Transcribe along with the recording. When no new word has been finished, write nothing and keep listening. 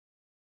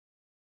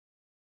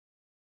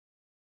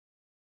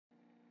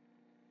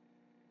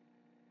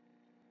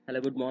Hello,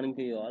 good morning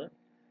to you all.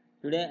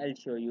 Today I'll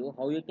show you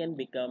how you can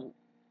become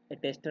a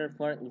tester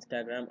for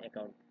Instagram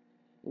account.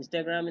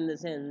 Instagram in the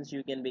sense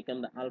you can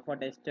become the alpha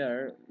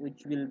tester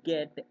which will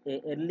get a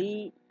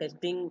early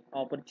testing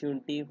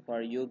opportunity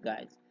for you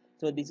guys.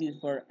 So this is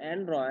for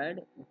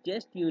Android.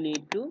 Just you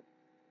need to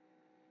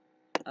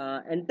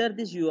enter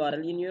this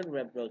URL in your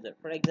web browser.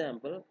 For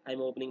example,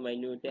 I'm opening my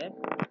new tab.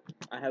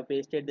 I have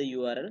pasted the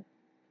URL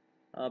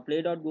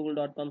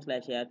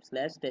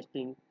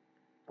play.google.com/app/testing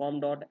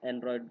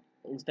com.android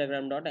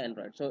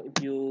instagram.android. So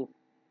if you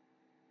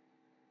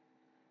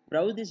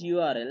browse this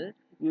URL,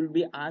 you will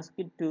be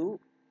asked to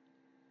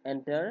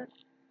enter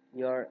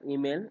your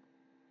email.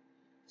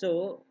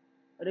 So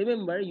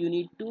remember, you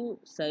need to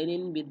sign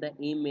in with the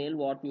email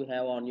what you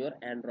have on your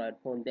Android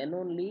phone. Then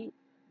only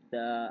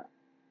the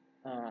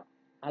uh,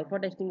 alpha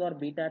testing or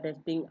beta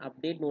testing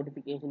update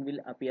notification will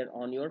appear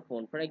on your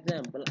phone. For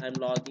example, I'm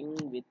logging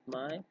with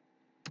my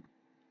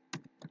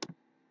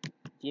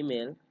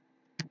Gmail.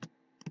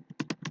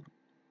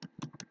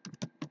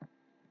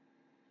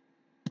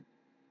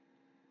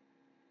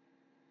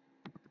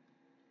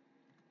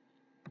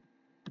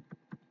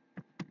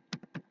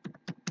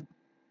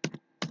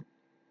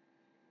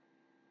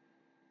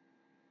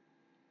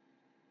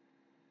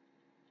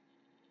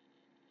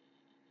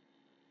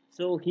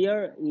 So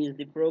here is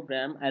the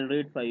program. I'll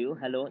read for you.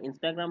 Hello,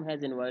 Instagram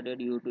has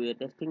invited you to a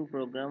testing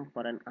program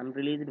for an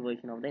unreleased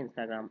version of the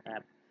Instagram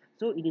app.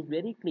 So it is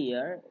very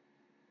clear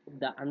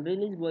the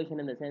unreleased version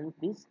in the sense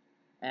this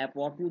app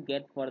what you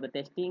get for the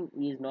testing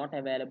is not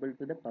available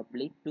to the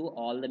public to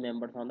all the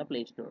members on the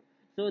Play Store.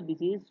 So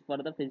this is for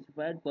the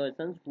specified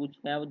persons which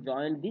have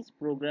joined this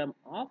program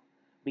of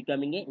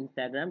becoming a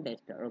Instagram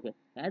tester. Okay,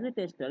 as a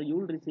tester you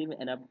will receive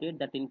an update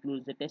that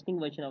includes the testing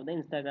version of the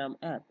Instagram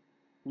app.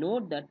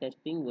 Note that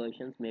testing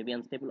versions may be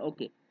unstable.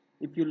 Okay,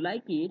 if you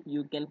like it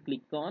you can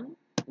click on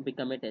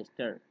become a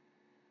tester.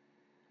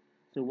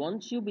 So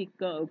once you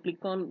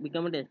click on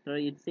become a tester,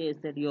 it says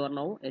that you are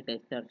now a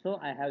tester. So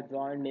I have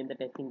joined in the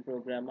testing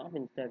program of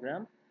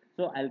Instagram.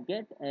 So I'll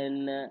get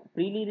an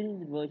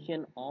pre-released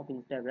version of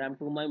Instagram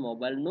to my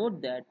mobile.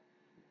 Note that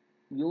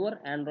your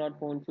Android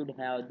phone should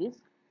have this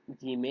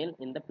Gmail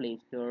in the Play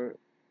Store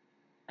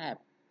app.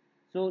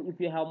 So if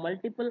you have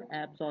multiple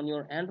apps on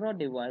your Android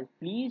device,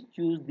 please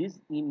choose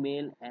this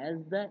email as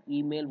the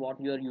email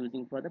what you are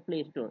using for the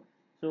Play Store.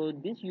 So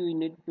this you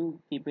need to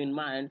keep in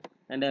mind,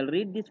 and I'll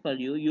read this for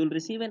you. You'll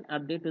receive an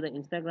update to the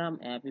Instagram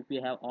app if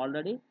you have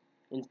already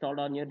installed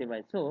on your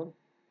device. So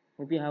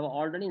if you have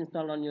already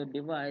installed on your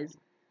device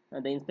the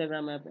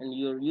Instagram app and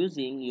you're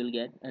using, you'll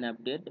get an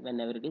update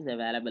whenever it is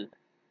available.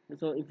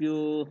 So if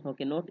you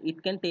okay note,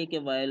 it can take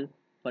a while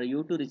for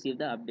you to receive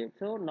the update.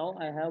 So now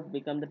I have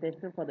become the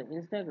tester for the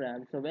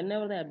Instagram. So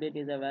whenever the update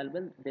is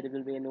available, there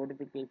will be a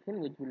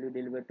notification which will be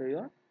delivered to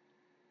your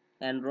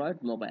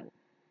Android mobile.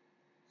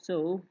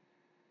 So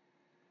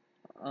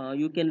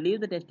you can leave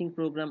the testing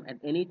program at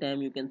any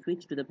time. You can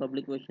switch to the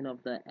public version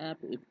of the app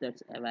if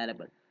that's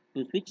available.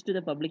 To switch to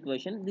the public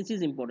version, this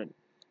is important.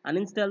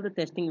 Uninstall the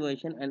testing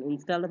version and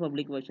install the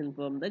public version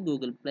from the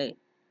Google Play.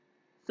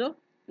 So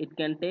it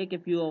can take a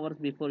few hours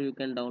before you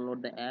can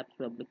download the app's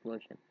public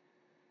version.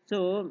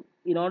 So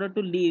in order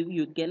to leave,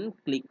 you can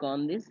click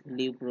on this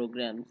leave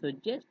program. So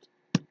just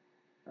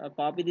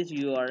copy this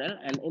URL,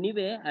 and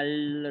anyway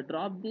I'll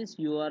drop this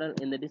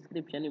URL in the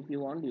description. If you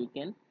want, you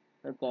can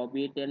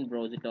copy it and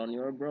browse it on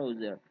your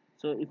browser.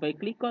 So if I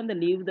click on the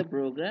leave the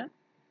program,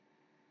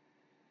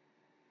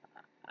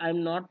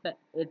 I'm not a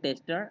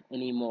tester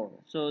anymore.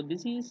 So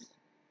this is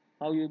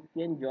how you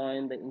can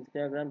join the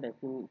Instagram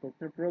testing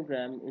tester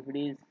program. If it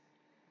is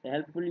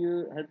helpful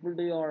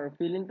to you or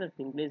feel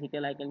interesting, please hit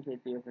a like and share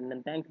to your friend,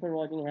 and thanks for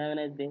watching. Have a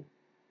nice day.